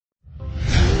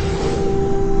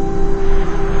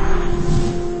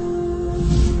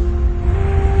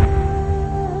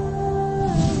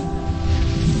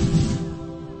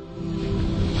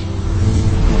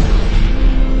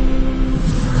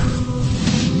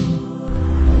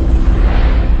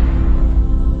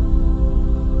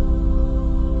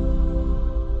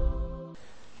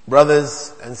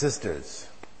Brothers and sisters,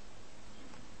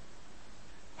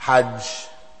 Hajj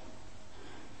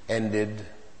ended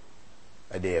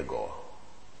a day ago.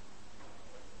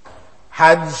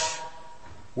 Hajj,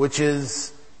 which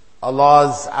is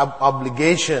Allah's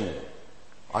obligation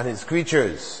on His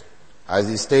creatures, as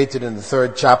He stated in the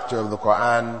 3rd chapter of the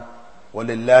Quran,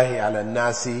 وَلِلَّهِ عَلَى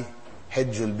النَّاسِ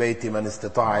حِجُّ الْبَيْتِ مَنِ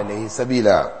اسْتَطَاعَ إِلَيْهِ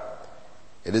سَبِيلًا.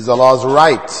 It is Allah's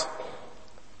right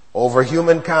over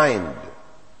humankind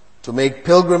to make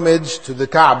pilgrimage to the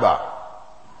Kaaba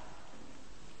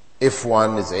if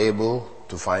one is able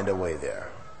to find a way there.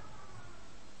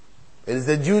 It is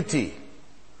a duty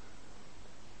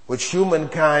which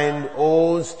humankind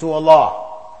owes to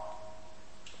Allah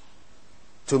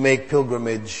to make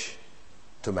pilgrimage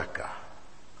to Mecca.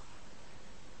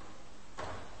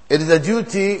 It is a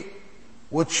duty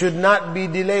which should not be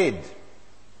delayed.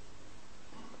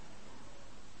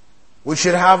 We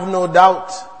should have no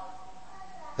doubt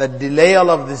that delayal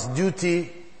of this duty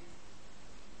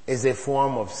is a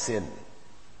form of sin.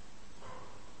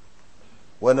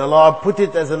 When Allah put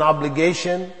it as an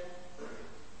obligation,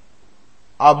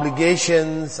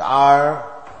 obligations are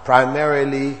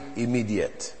primarily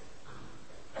immediate.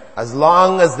 As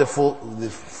long as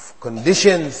the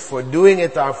conditions for doing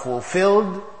it are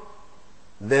fulfilled,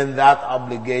 then that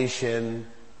obligation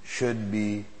should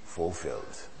be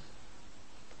fulfilled.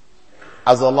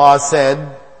 As Allah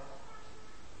said,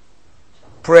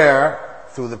 prayer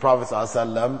through the Prophet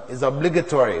ﷺ is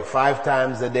obligatory 5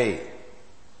 times a day.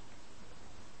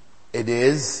 It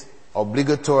is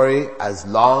obligatory as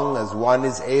long as one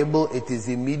is able. It is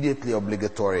immediately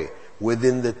obligatory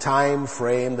within the time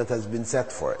frame that has been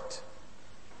set for it.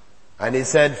 And He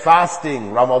said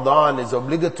fasting, Ramadan, is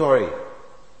obligatory.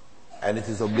 And it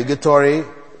is obligatory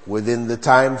within the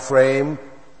time frame.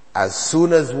 As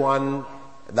soon as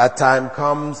that time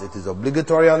comes, it is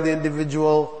obligatory on the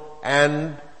individual,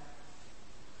 and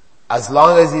as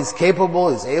long as he's capable,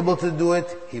 is able to do it,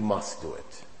 he must do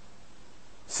it.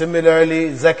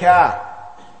 Similarly, zakah.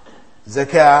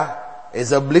 Zakah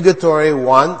is obligatory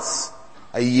once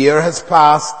a year has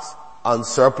passed on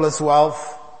surplus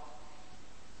wealth.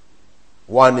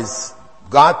 One is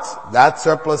got that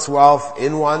surplus wealth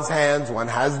in one's hands, one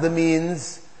has the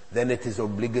means, then it is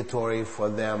obligatory for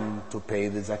them to pay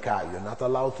the zakah. You're not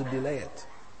allowed to delay it.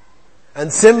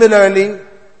 And similarly,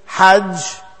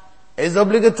 Hajj is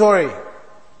obligatory.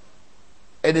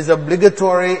 It is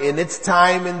obligatory in its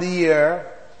time in the year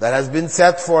that has been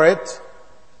set for it,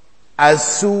 as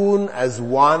soon as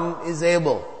one is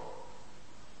able.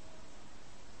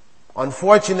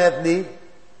 Unfortunately,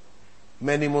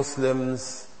 many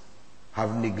Muslims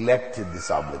have neglected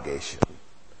this obligation.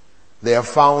 They have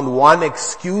found one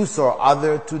excuse or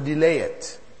other to delay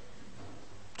it.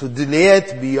 To delay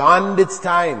it beyond its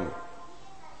time.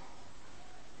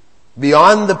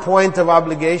 Beyond the point of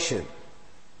obligation.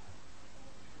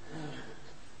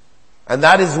 And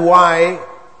that is why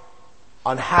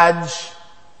on Hajj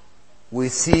we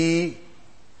see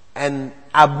an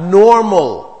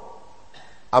abnormal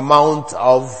amount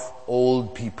of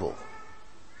old people.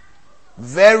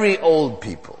 Very old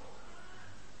people.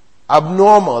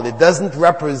 Abnormal. It doesn't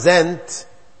represent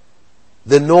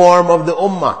the norm of the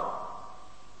ummah.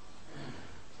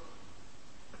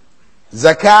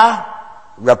 Zakah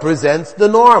represents the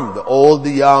norm. The old,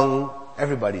 the young,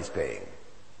 everybody's paying.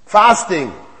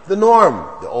 Fasting, the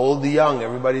norm. The old, the young,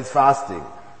 everybody's fasting.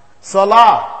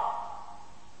 Salah.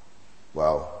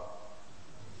 Well,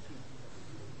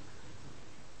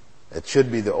 it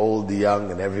should be the old, the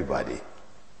young, and everybody.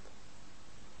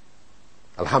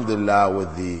 Alhamdulillah,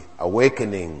 with the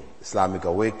awakening, Islamic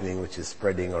awakening, which is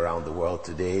spreading around the world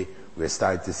today, we're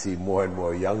starting to see more and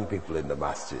more young people in the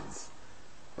masjids.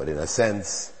 But in a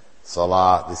sense,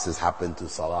 Salah, this has happened to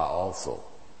Salah also,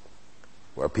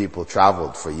 where people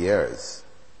traveled for years,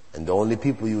 and the only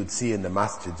people you would see in the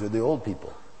masjids were the old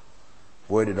people.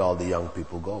 Where did all the young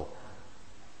people go?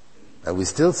 And we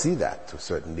still see that to a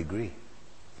certain degree.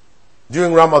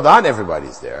 During Ramadan,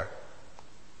 everybody's there.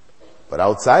 But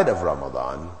outside of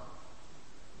Ramadan,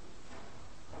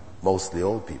 mostly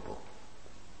old people.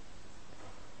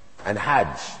 And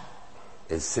Hajj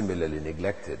is similarly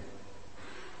neglected.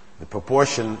 The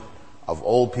proportion of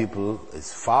old people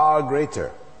is far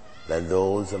greater than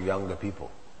those of younger people.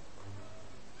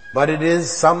 But it is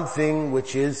something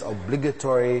which is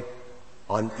obligatory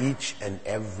on each and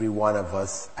every one of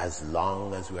us as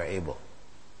long as we are able.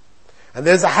 And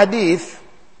there's a hadith,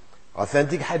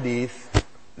 authentic hadith,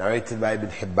 narrated by Ibn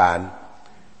Hibban,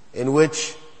 in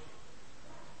which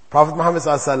Prophet Muhammad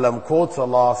ﷺ quotes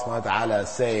Allah subhanahu wa ta'ala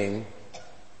saying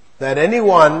that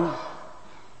anyone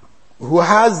who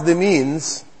has the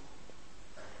means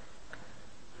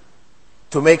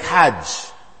to make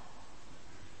Hajj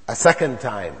a second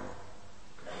time,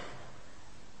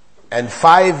 and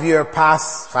 5 years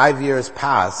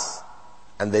pass,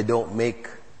 and they don't make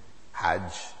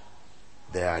Hajj,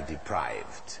 they are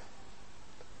deprived.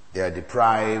 They are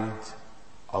deprived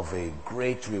of a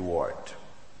great reward.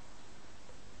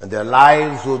 And their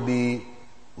lives will be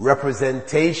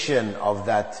representation of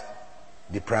that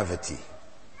depravity.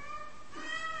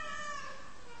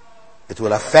 It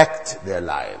will affect their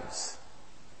lives.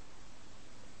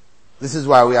 This is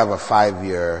why we have a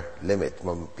 5-year limit.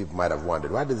 People might have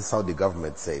wondered, why did the Saudi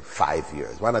government say 5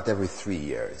 years? Why not every 3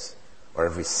 years or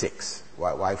every 6?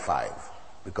 Why 5?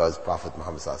 Because Prophet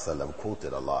Muhammad ﷺ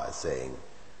quoted Allah as saying,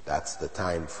 that's the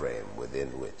time frame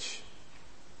within which.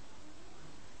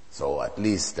 So at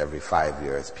least every 5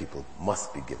 years people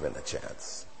must be given a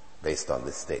chance based on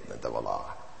this statement of Allah.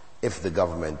 If the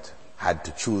government had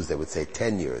to choose, they would say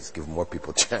 10 years, give more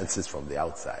people chances from the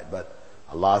outside. But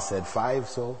Allah said 5,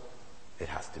 so it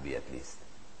has to be at least.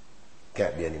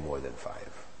 Can't be any more than 5.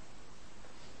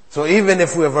 So even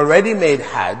if we have already made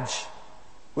Hajj,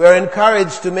 we are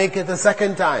encouraged to make it a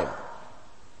second time.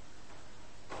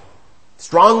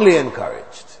 Strongly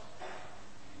encouraged.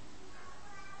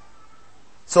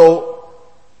 So,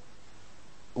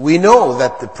 we know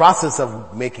that the process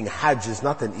of making Hajj is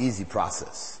not an easy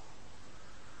process.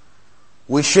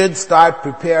 We should start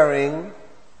preparing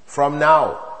from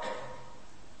now.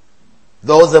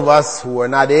 Those of us who are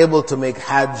not able to make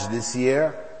Hajj this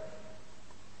year,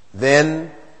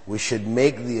 then we should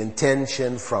make the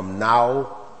intention from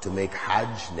now to make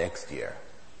Hajj next year.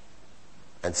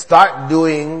 And start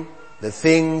doing the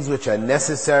things which are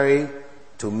necessary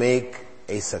to make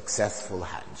a successful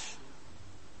Hajj.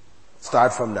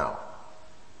 Start from now.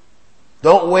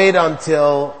 Don't wait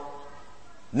until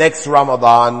next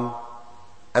Ramadan,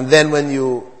 and then when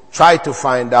you try to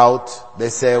find out, they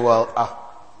say, well,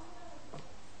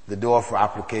 the door for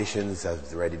applications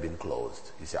has already been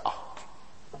closed. You say,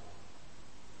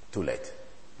 too late.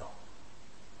 No.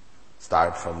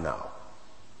 Start from now.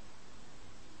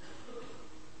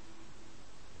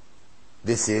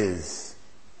 This is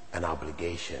an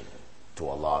obligation to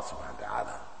Allah subhanahu wa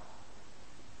ta'ala.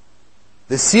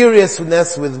 The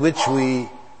seriousness with which we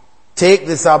take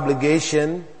this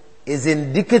obligation is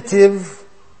indicative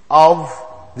of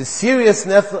the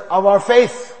seriousness of our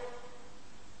faith.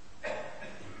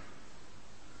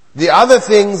 The other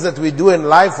things that we do in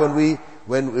life if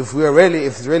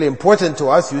it's really important to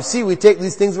us, you see, we take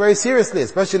these things very seriously,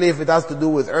 especially if it has to do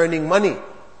with earning money.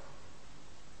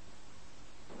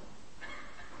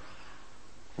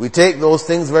 We take those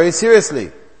things very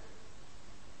seriously.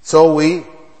 So we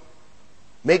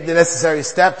make the necessary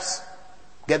steps,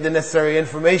 get the necessary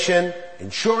information,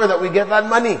 ensure that we get that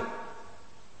money.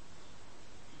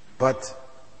 But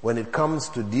when it comes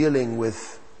to dealing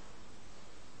with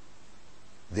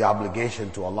the obligation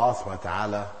to Allah subhanahu wa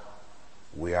ta'ala,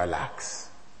 we are lax.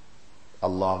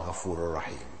 Allah Ghafurur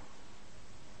Rahim.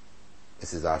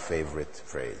 This is our favorite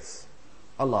phrase.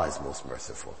 Allah is most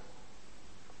merciful.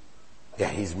 Yeah,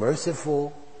 He's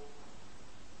merciful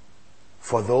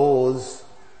for those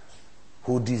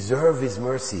who deserve His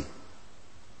mercy.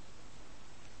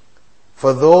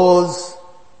 For those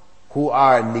who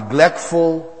are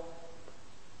neglectful,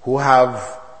 who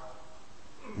have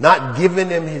not given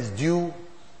Him His due,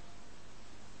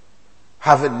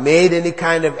 haven't made any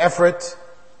kind of effort.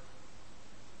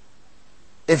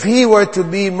 If He were to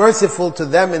be merciful to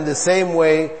them in the same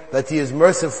way that He is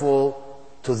merciful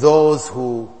to those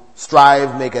who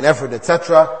strive, make an effort,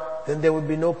 etc., then there would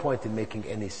be no point in making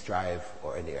any strive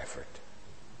or any effort.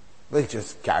 We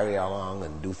just carry along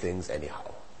and do things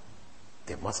anyhow.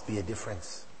 There must be a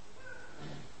difference.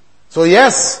 So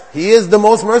yes, He is the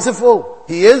most merciful.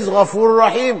 He is Ghafur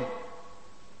Rahim.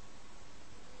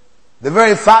 The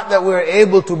very fact that we're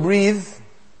able to breathe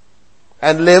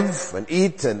and live and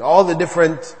eat and all the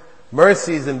different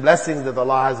mercies and blessings that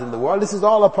Allah has in the world, this is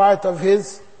all a part of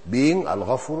His being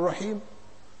Al-Ghafur Rahim.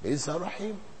 He is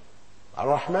Ar-Rahim,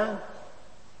 Ar-Rahman.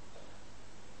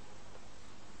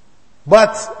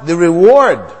 But the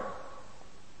reward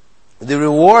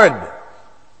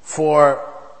for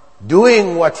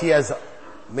doing what He has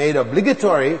made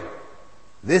obligatory,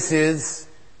 this is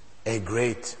a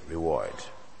great reward.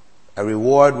 A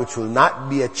reward which will not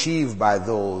be achieved by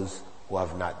those who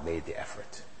have not made the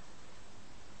effort.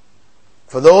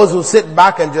 For those who sit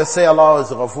back and just say Allah is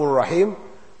Ghafur Rahim,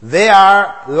 they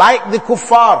are like the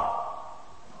kuffar.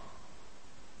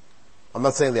 I'm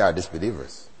not saying they are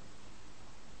disbelievers.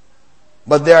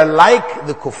 But they are like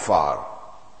the kuffar.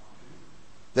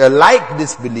 They're like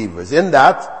disbelievers in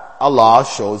that Allah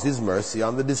shows His mercy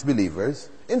on the disbelievers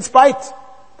in spite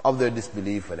of their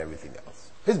disbelief and everything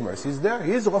else. His mercy is there.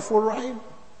 He is Ghafur Rahim.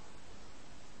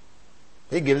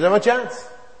 He gives them a chance.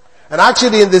 And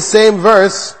actually in this same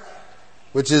verse,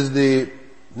 which is the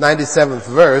 97th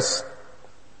verse,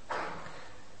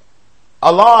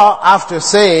 Allah, after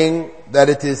saying that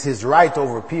it is His right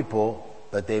over people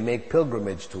that they make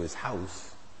pilgrimage to His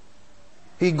house,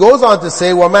 He goes on to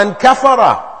say, وَمَنْ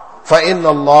كَفَرَ فَإِنَّ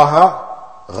اللَّهَ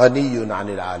غَنِيٌّ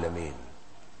عَنِ الْعَالَمِينَ.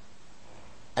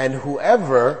 And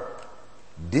whoever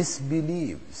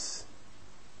disbelieves,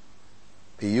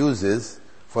 He uses,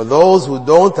 for those who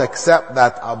don't accept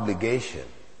that obligation,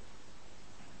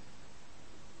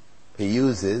 He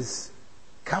uses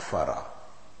kafara,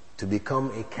 to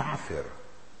become a kafir,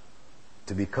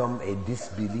 to become a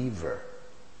disbeliever.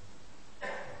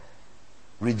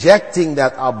 Rejecting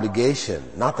that obligation,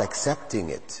 not accepting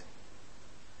it,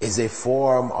 is a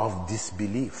form of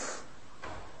disbelief.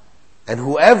 And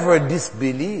whoever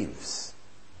disbelieves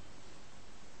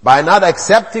by not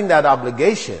accepting that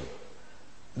obligation,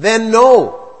 then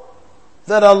know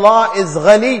that Allah is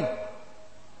ghani.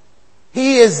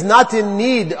 He is not in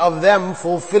need of them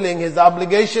fulfilling His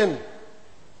obligation.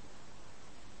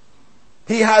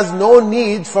 He has no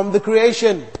need from the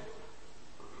creation.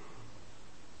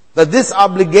 That this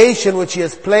obligation which He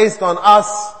has placed on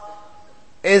us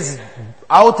is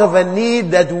out of a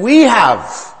need that we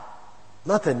have,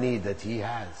 not a need that He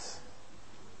has.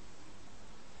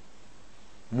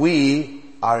 We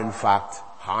are in fact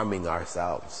harming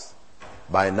ourselves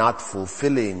by not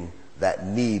fulfilling that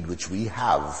need which we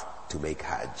have to make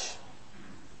Hajj.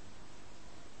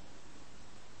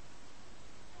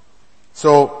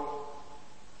 So,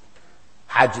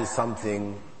 Hajj is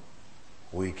something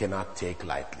we cannot take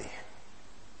lightly.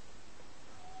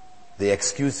 The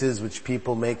excuses which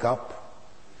people make up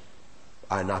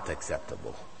are not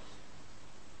acceptable.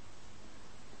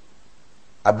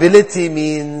 Ability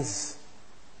means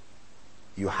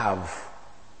you have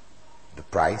the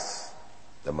price,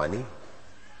 the money.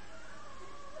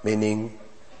 Meaning,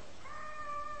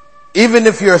 even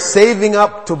if you're saving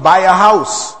up to buy a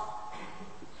house,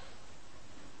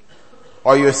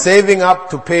 or you're saving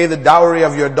up to pay the dowry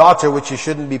of your daughter which you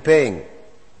shouldn't be paying,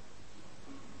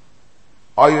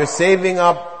 or you're saving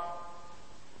up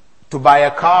to buy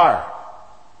a car,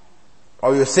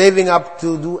 or you're saving up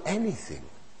to do anything,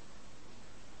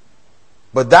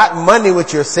 but that money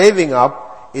which you're saving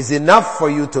up is enough for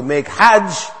you to make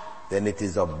Hajj, then it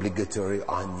is obligatory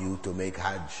on you to make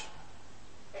Hajj.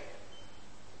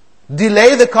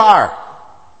 Delay the car,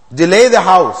 delay the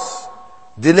house,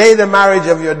 delay the marriage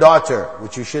of your daughter,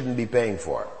 which you shouldn't be paying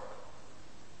for.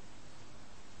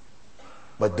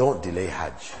 But don't delay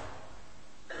Hajj.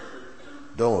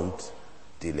 Don't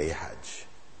delay Hajj.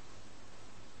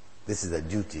 This is a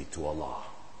duty to Allah.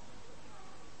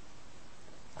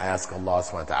 I ask Allah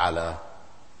subhanahu wa ta'ala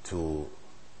to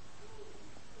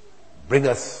bring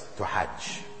us to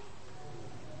Hajj,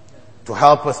 to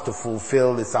help us to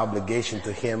fulfill this obligation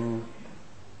to Him,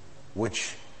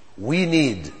 which we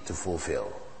need to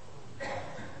fulfill,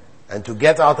 and to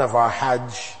get out of our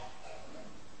Hajj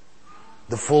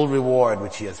the full reward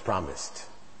which He has promised.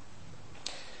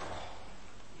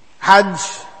 Hajj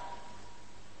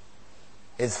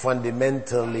is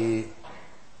fundamentally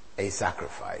a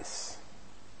sacrifice.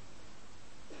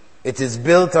 It is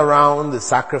built around the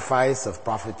sacrifice of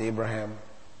Prophet Abraham,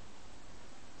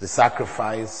 the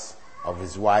sacrifice of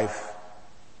his wife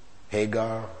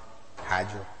Hagar, Hajj,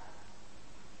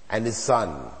 and his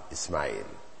son Ismail.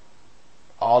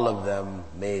 All of them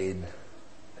made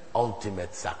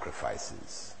ultimate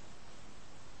sacrifices.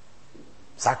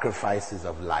 Sacrifices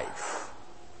of life.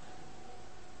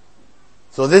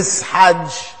 So this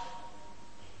Hajj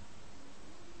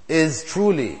is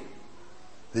truly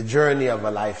the journey of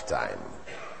a lifetime,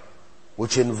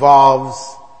 which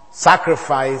involves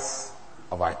sacrifice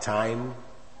of our time,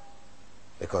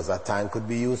 because that time could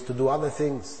be used to do other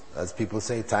things. As people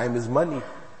say, time is money.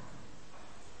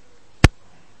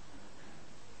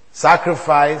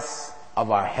 Sacrifice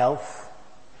of our health.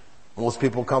 Most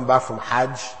people come back from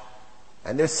Hajj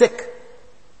and they're sick.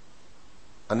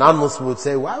 A non-Muslim would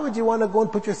say, why would you want to go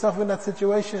and put yourself in that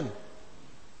situation?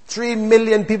 3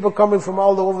 million people coming from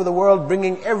all over the world,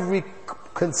 bringing every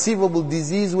conceivable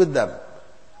disease with them.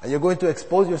 And you're going to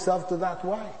expose yourself to that?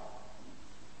 Why?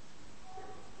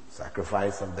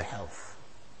 Sacrifice of the health.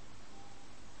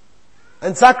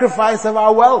 And sacrifice of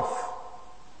our wealth.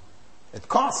 It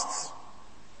costs.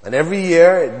 And every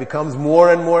year it becomes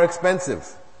more and more expensive.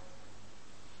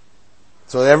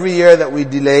 So every year that we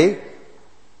delay,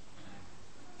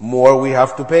 more we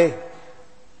have to pay.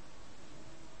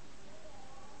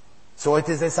 So it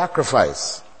is a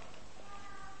sacrifice.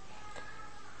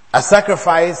 A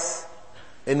sacrifice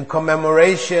in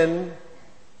commemoration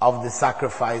of the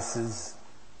sacrifices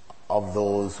of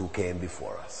those who came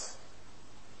before us.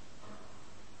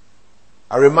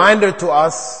 A reminder to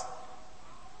us,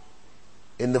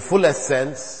 in the fullest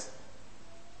sense,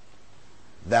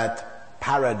 that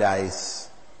paradise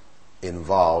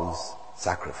involves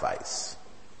sacrifice.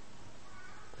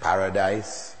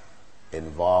 Paradise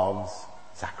involves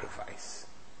sacrifice.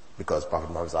 Because Prophet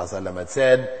Muhammad ﷺ had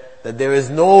said that there is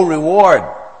no reward,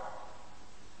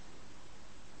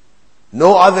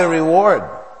 no other reward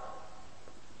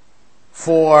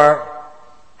for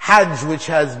Hajj which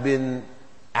has been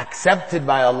accepted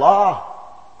by Allah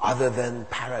other than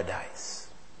paradise.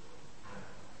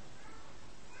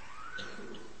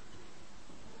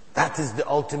 That is the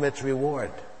ultimate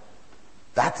reward.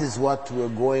 That is what we're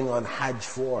going on Hajj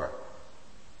for.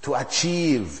 To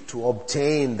achieve, to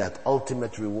obtain that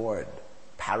ultimate reward.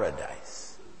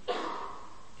 Paradise.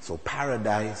 So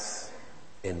paradise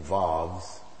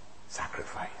involves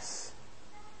sacrifice.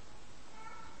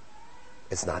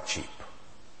 It's not cheap.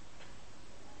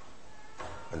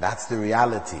 And that's the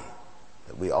reality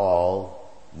that we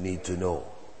all need to know.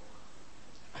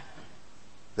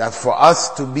 That for us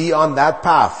to be on that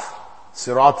path,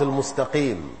 Sirat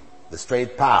al-Mustaqim, the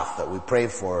straight path that we pray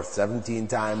for 17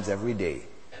 times every day,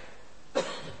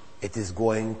 it is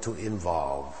going to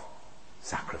involve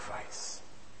sacrifice.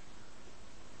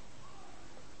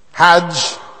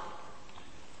 Hajj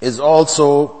is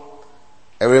also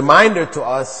a reminder to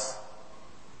us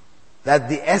that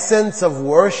the essence of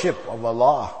worship of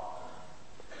Allah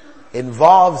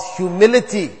involves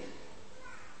humility,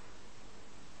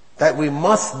 that we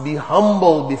must be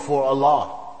humble before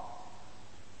Allah,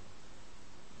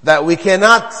 that we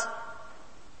cannot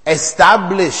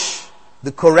establish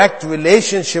the correct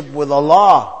relationship with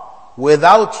Allah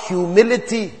without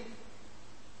humility,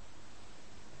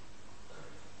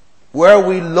 where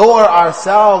we lower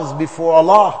ourselves before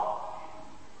Allah.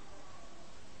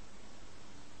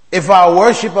 If our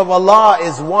worship of Allah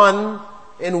is one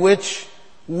in which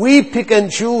we pick and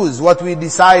choose what we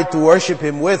decide to worship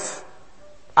Him with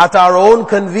at our own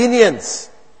convenience,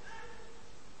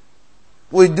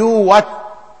 we do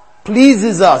what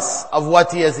pleases us of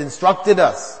what He has instructed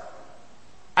us,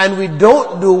 and we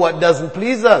don't do what doesn't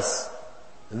please us,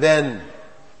 then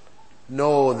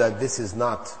know that this is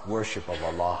not worship of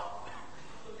Allah.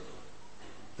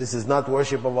 This is not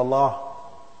worship of Allah.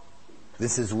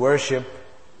 This is worship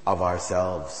of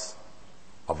ourselves,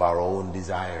 of our own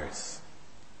desires.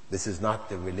 This is not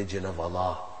the religion of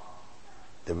Allah,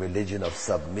 the religion of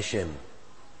submission.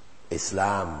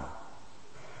 Islam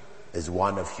is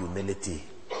one of humility.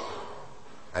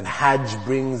 And Hajj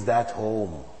brings that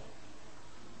home.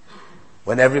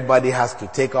 When everybody has to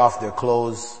take off their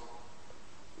clothes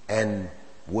and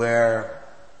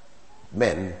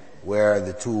men wear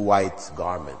the two white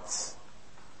garments.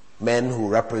 Men who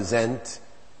represent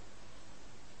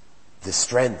the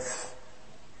strength.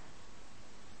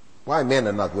 Why men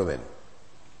and not women?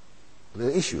 There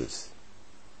are issues.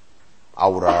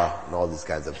 Aura and all these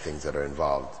kinds of things that are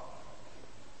involved.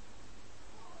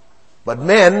 But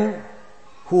men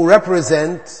who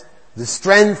represent the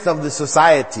strength of the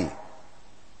society,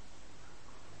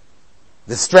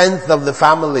 the strength of the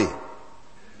family,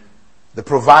 the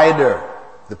provider,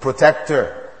 the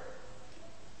protector.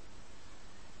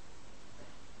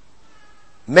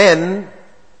 Men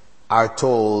are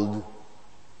told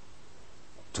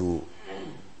to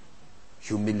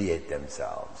humiliate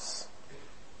themselves,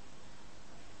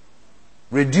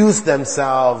 reduce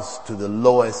themselves to the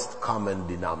lowest common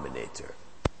denominator,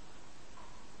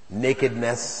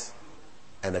 nakedness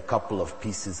and a couple of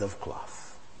pieces of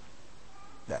cloth.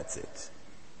 That's it.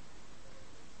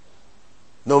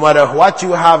 No matter what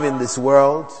you have in this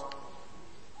world,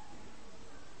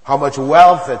 how much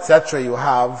wealth, etc. you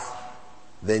have,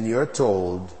 then you're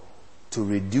told to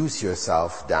reduce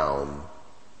yourself down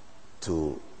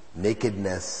to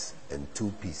nakedness and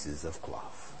two pieces of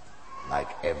cloth, like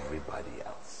everybody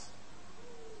else.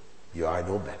 You are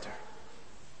no better.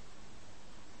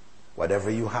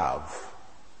 Whatever you have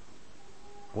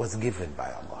was given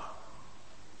by Allah,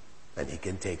 and He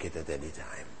can take it at any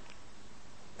time.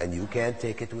 And you can't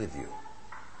take it with you.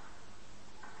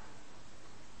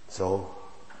 So,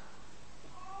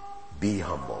 be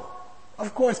humble.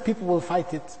 Of course, people will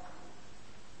fight it.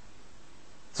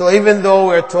 So even though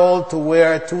we're told to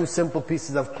wear two simple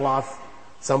pieces of cloth,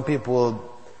 some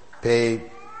people pay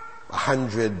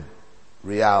 100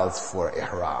 riyals for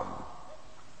ihram.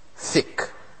 Thick.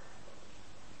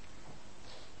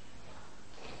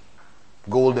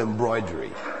 Gold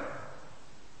embroidery.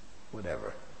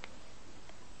 Whatever.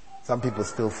 Some people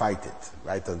still fight it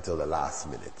right until the last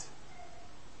minute.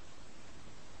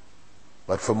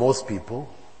 But for most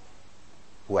people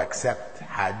who accept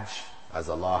Hajj as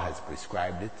Allah has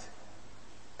prescribed it,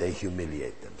 they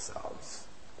humiliate themselves.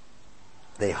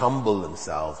 They humble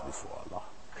themselves before Allah.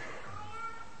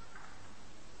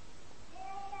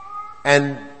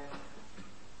 And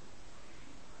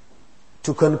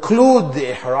to conclude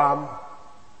the ihram,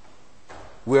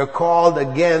 we are called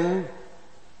again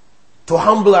to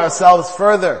humble ourselves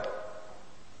further.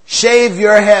 Shave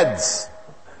your heads.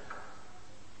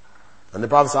 And the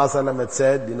Prophet ﷺ had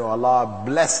said, Allah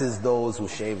blesses those who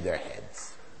shave their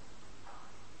heads.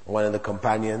 One of the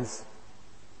companions,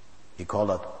 he called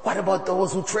out, what about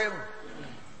those who trim?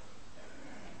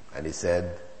 And he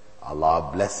said, Allah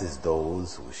blesses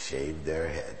those who shave their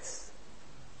heads.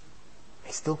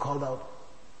 He still called out,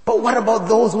 but what about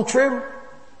those who trim?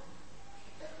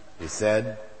 He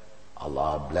said,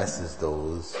 Allah blesses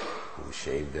those who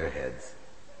shave their heads.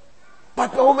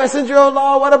 But O Messenger of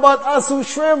Allah, what about us who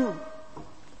trim?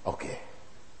 Okay.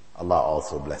 Allah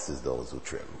also blesses those who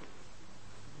trim.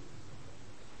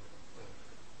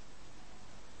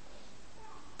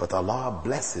 But Allah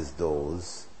blesses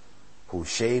those who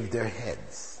shave their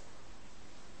heads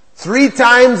 3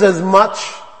 times as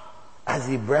much as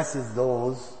He blesses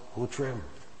those who trim.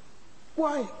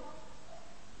 Why?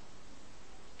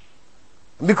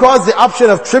 Because the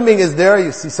option of trimming is there,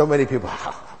 you see so many people,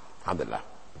 alhamdulillah,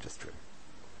 just trim.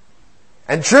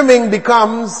 And trimming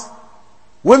becomes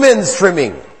women's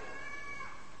trimming.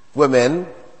 Women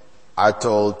are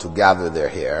told to gather their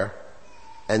hair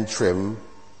and trim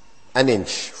an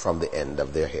inch from the end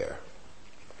of their hair.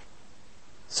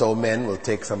 So men will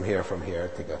take some hair from here,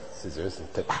 take a scissors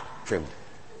and trim.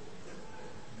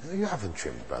 You haven't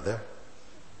trimmed, brother.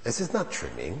 This is not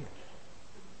trimming.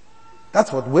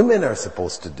 That's what women are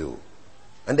supposed to do.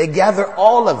 And they gather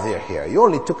all of their hair. You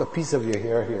only took a piece of your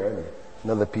hair here and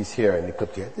another piece here and you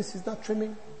clipped your hair. This is not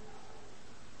trimming.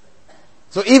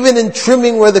 So even in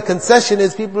trimming where the concession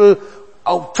is, people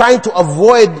are trying to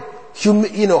avoid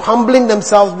humbling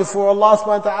themselves before Allah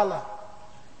subhanahu wa ta'ala.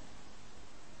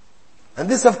 And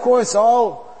this of course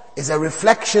all is a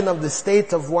reflection of the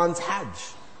state of one's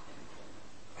Hajj.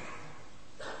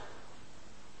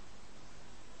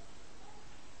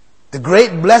 The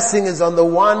great blessing is on the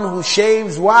one who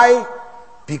shaves. Why?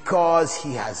 Because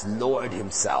he has lowered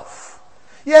himself.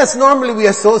 Yes, normally we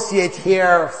associate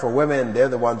hair for women. They're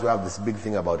the ones who have this big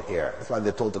thing about hair. That's why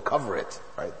they're told to cover it,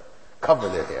 right? Cover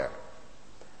their hair.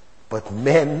 But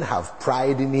men have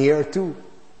pride in hair too.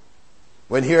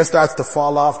 When hair starts to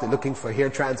fall off, they're looking for hair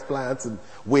transplants and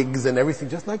wigs and everything,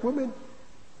 just like women.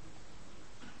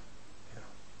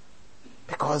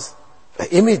 Because the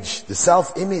image, the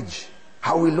self-image,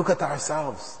 how we look at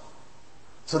ourselves.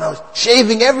 So now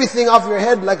shaving everything off your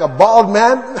head like a bald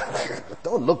man,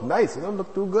 don't look nice, you don't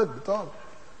look too good at all.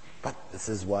 But this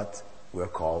is what we're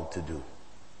called to do.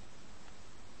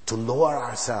 To lower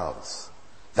ourselves.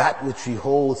 That which we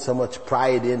hold so much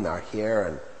pride in, our hair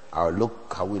and our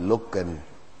look, how we look, and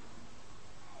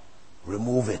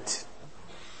remove it.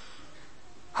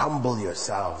 Humble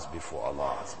yourselves before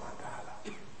Allah subhanahu wa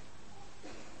ta'ala.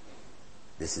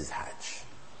 This is Hajj.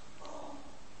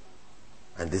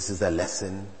 And this is a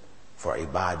lesson for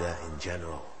ibadah in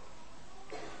general.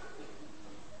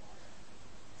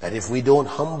 That if we don't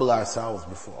humble ourselves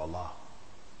before Allah,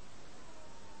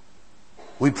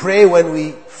 we pray when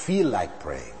we feel like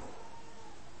praying.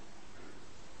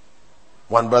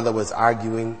 One brother was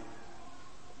arguing,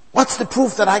 what's the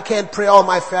proof that I can't pray all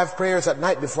my 5 prayers at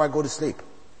night before I go to sleep?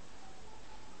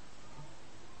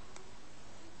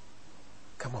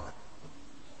 Come on.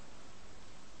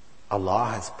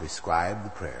 Allah has prescribed the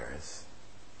prayers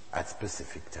at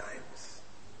specific times.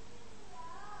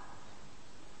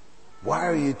 Why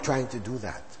are you trying to do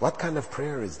that? What kind of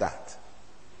prayer is that?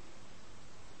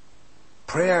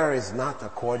 Prayer is not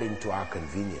according to our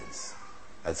convenience.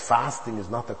 As fasting is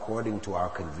not according to our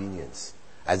convenience.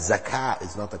 As zakah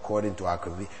is not according to our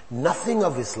convenience. Nothing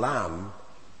of Islam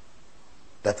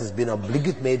that has been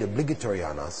made obligatory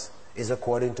on us is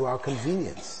according to our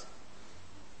convenience.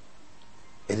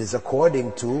 It is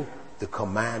according to the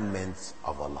commandments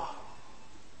of Allah.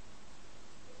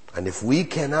 And if we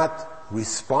cannot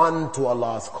respond to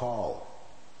Allah's call,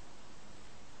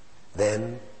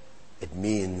 then it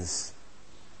means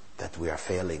that we are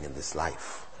failing in this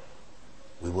life.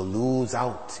 We will lose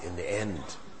out in the end.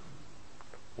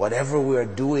 Whatever we are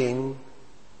doing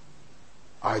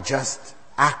are just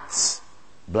acts,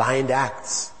 blind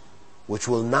acts, which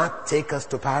will not take us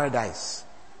to paradise.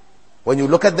 When you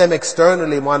look at them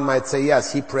externally, one might say,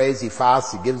 yes, he prays, he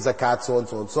fasts, he gives zakat, so and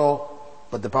so and so.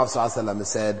 But the Prophet ﷺ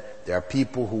said, there are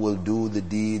people who will do the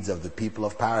deeds of the people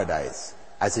of paradise,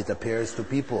 as it appears to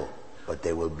people, but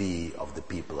they will be of the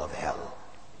people of hell.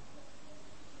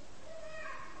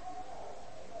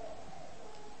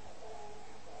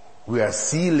 We are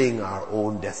sealing our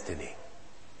own destiny.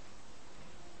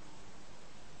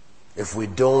 If we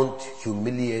don't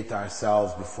humiliate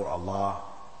ourselves before Allah,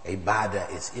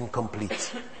 ibadah is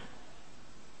incomplete.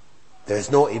 There's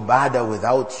no ibadah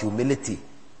without humility.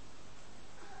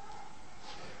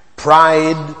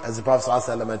 Pride, as the Prophet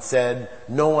ﷺ had said,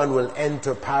 no one will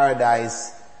enter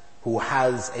paradise who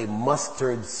has a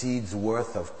mustard seed's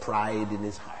worth of pride in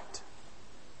his heart.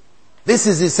 This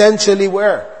is essentially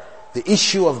where the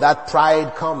issue of that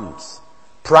pride comes.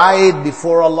 Pride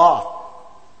before Allah.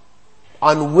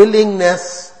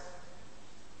 Unwillingness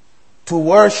to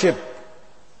worship,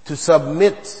 to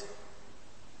submit,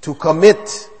 to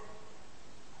commit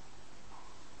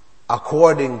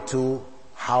according to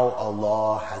how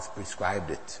Allah has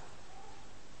prescribed it.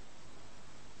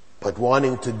 But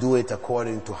wanting to do it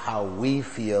according to how we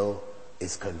feel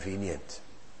is convenient.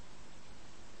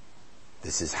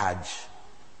 This is Hajj.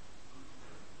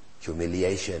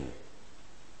 Humiliation.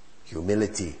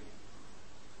 Humility.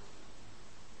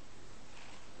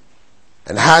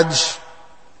 And Hajj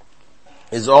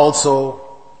is also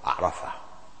Arafah.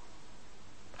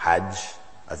 Hajj,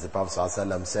 as the Prophet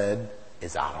ﷺ said,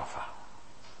 is Arafah.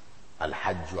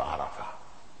 Al-Hajj Arafah.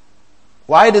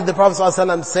 Why did the Prophet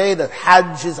ﷺ say that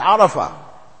Hajj is Arafah?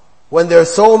 When there are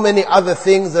so many other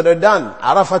things that are done.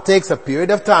 Arafah takes a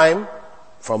period of time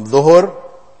from Dhuhr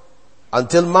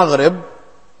until Maghrib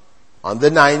on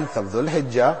the 9th of Dhul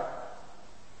Hijjah.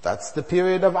 That's the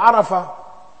period of Arafah.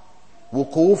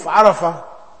 Wuquf Arafah.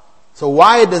 So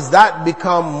why does that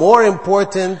become more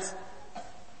important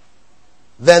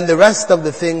than the rest of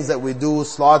the things that we do,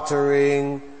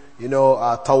 slaughtering,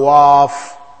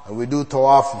 tawaf, and we do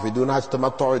tawaf, if we do Hajj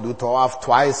Tamattu, we do tawaf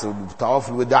twice, or tawaf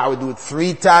al-wida', we do it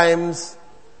 3 times.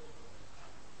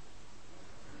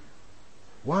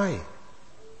 Why?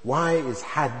 Why is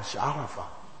Hajj Arafah?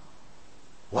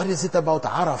 What is it about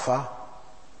Arafah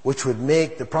which would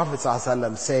make the Prophet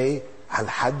ﷺ say,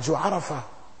 Al-Hajj Arafah?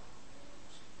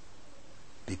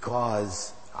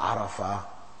 Because Arafah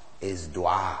is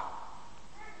dua.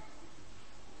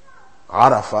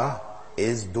 Arafah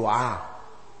is dua.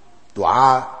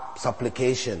 Dua,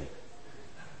 supplication,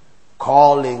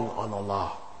 calling on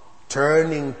Allah,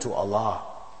 turning to Allah.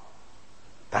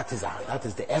 That is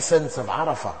the essence of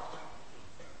Arafah.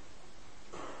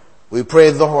 We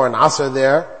pray Dhuhr and Asr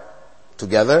there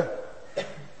together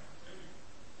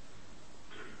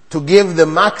to give the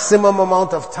maximum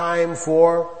amount of time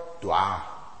for dua.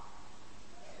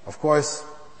 Of course,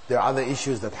 there are other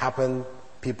issues that happen.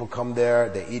 People come there,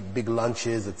 they eat big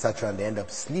lunches, etc., and they end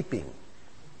up sleeping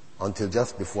until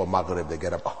just before Maghrib. They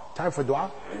get up, time for dua?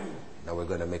 Now we're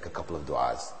going to make a couple of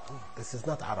du'as. This is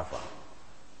not Arafah.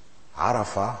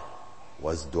 Arafah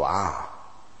was dua.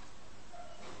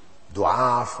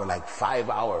 Dua for like 5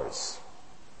 hours.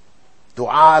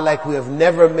 Dua like we have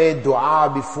never made dua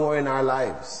before in our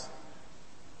lives.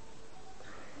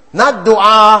 Not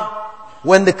dua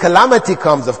when the calamity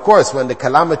comes. Of course, when the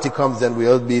calamity comes, then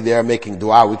we'll be there making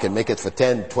dua. We can make it for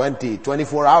 10, 20,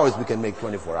 24 hours. We can make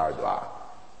 24-hour dua.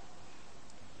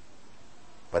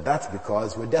 But that's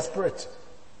because we're desperate.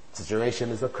 Situation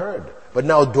has occurred. But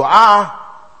now dua,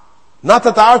 not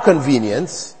at our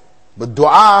convenience, but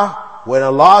dua when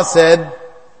Allah said,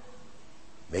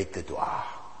 make the dua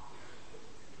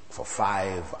for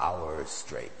 5 hours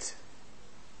straight.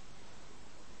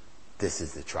 This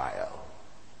is the trial.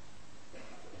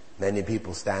 Many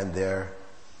people stand there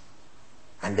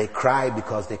and they cry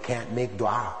because they can't make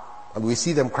dua. And we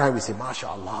see them crying, we say,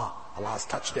 MashaAllah, Allah has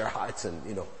touched their hearts and,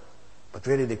 but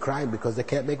really they're crying because they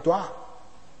can't make dua.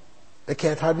 They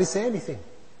can't hardly say anything.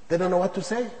 They don't know what to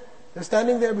say. They're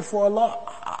standing there before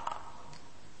Allah.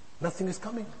 Nothing is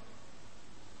coming.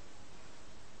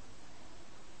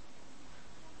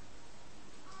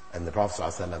 And the Prophet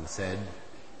ﷺ said,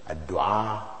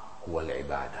 Ad-du'a huwa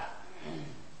al-ibadah.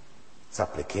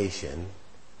 Supplication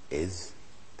is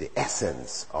the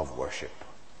essence of worship.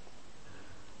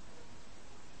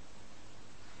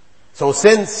 So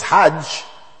since Hajj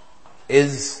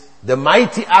is the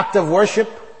mighty act of worship,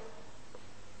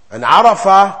 and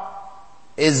Arafah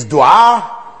is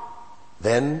dua,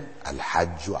 then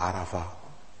Al-Hajj Arafah.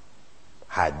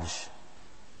 Hajj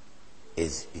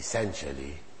is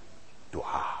essentially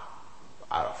dua,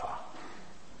 Arafah.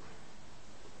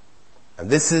 And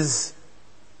this is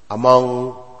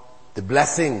among the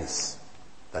blessings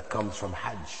that comes from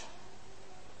Hajj.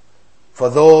 For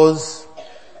those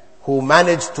who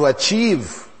manage to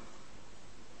achieve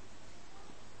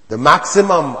the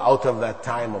maximum out of that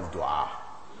time of dua.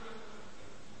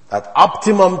 That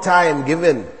optimum time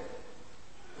given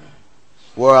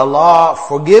where Allah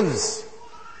forgives,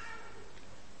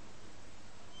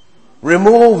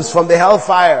 removes from the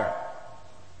hellfire,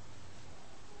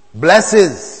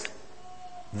 blesses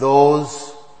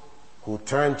those who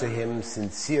turn to Him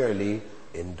sincerely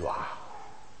in dua.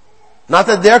 Not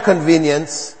at their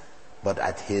convenience, but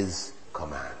at His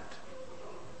command.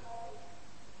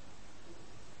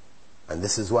 And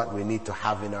this is what we need to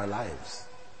have in our lives.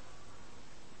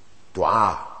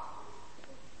 Dua.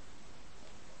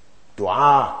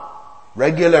 Dua.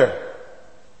 Regular.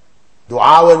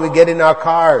 Dua when we get in our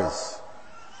cars.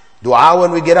 Dua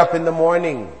when we get up in the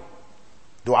morning.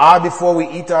 Dua before we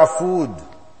eat our food.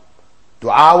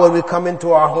 Dua when we come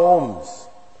into our homes.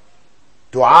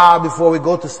 Dua before we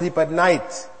go to sleep at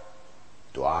night.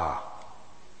 Dua.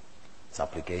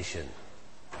 Supplication.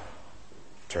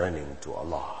 Turning to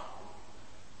Allah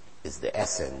is the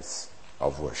essence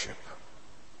of worship.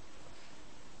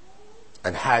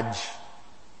 And Hajj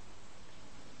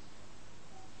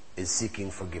is seeking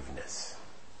forgiveness.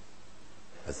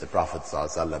 As the Prophet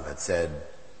ﷺ had said,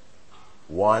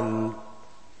 one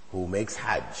who makes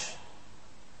Hajj,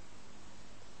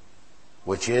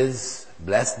 which is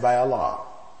blessed by Allah,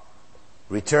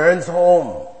 returns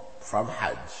home from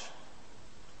Hajj,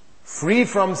 free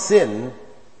from sin,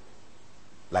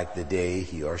 like the day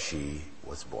he or she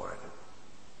was born.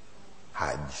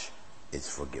 Hajj is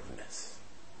forgiveness.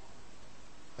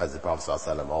 As the Prophet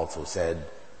ﷺ also said,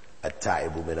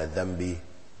 "At-ta'ibu min adh-dhanbi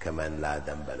kaman la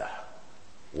dhanba lah."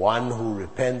 One who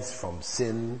repents from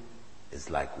sin is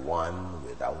like one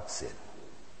without sin.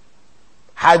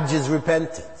 Hajj is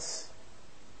repentance.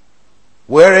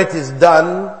 Where it is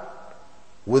done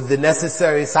with the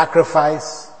necessary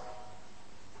sacrifice,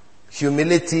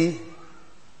 humility,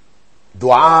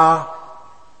 dua,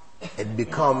 it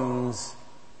becomes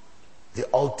the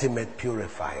ultimate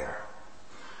purifier.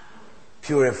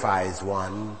 Purifies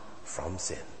one from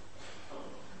sin.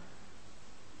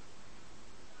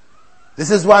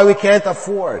 This is why we can't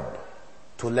afford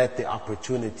to let the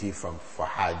opportunity for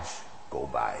Hajj go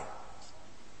by.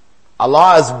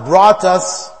 Allah has brought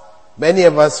us, many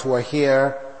of us who are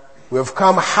here, we have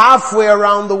come halfway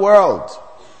around the world,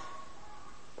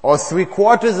 or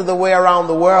 3/4 of the way around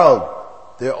the world.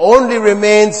 There only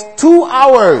remains 2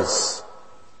 hours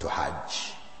to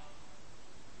Hajj.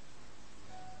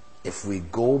 If we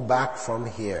go back from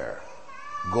here,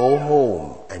 go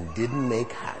home and didn't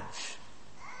make Hajj,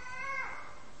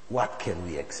 what can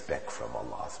we expect from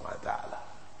Allah subhanahu wa ta'ala?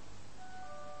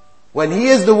 When He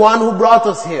is the one who brought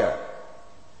us here.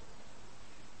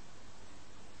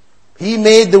 He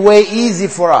made the way easy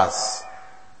for us.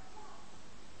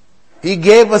 He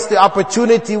gave us the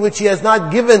opportunity which He has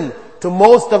not given to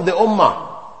most of the ummah.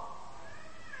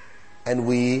 And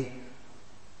we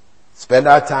spend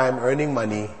our time earning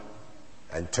money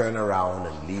and turn around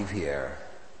and leave here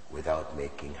without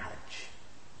making Hajj.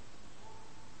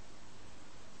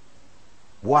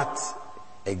 What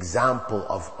example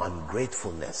of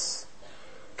ungratefulness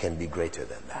can be greater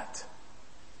than that?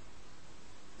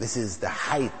 This is the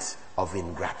height of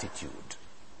ingratitude.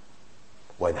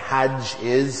 When Hajj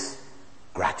is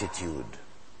gratitude.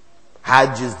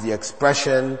 Hajj is the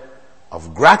expression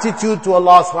of gratitude to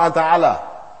Allah subhanahu wa ta'ala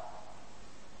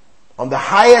on the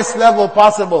highest level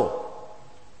possible.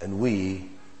 And we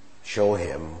show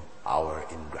Him our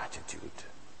ingratitude.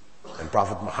 And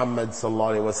Prophet Muhammad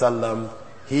sallallahu alaihi wasallam,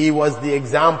 he was the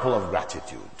example of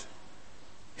gratitude.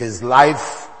 His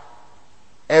life,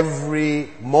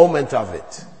 every moment of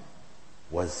it,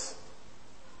 was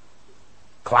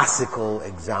classical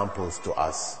examples to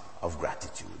us of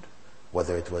gratitude.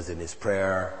 Whether it was in his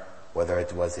prayer, whether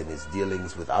it was in his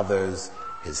dealings with others,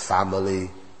 his family,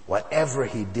 whatever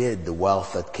he did, the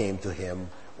wealth that came to him,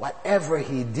 whatever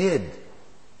he did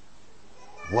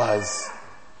was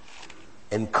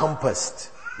encompassed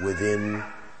within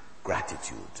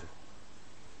gratitude.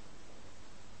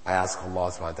 I ask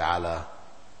Allah subhanahu wa ta'ala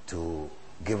to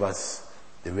give us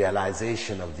the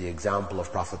realization of the example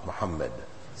of Prophet Muhammad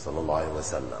sallallahu alaihi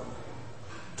wasallam,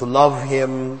 to love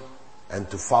him and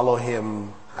to follow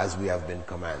him as we have been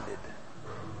commanded,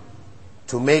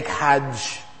 to make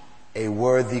Hajj a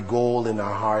worthy goal in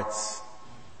our hearts,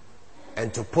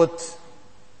 and to put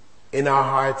in our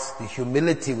hearts the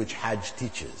humility which Hajj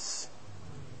teaches,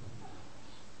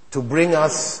 to bring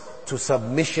us to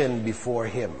submission before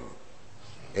Him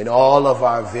in all of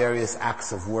our various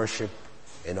acts of worship,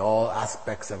 in all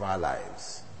aspects of our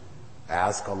lives. I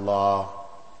ask Allah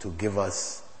to give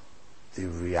us the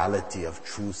reality of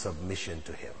true submission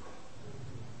to Him,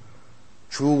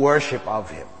 true worship of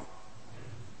Him,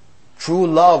 true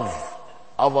love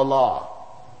of Allah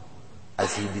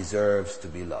as He deserves to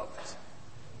be loved.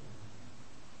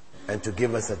 And to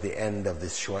give us at the end of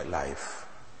this short life,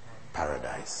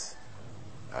 paradise.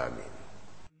 Ameen.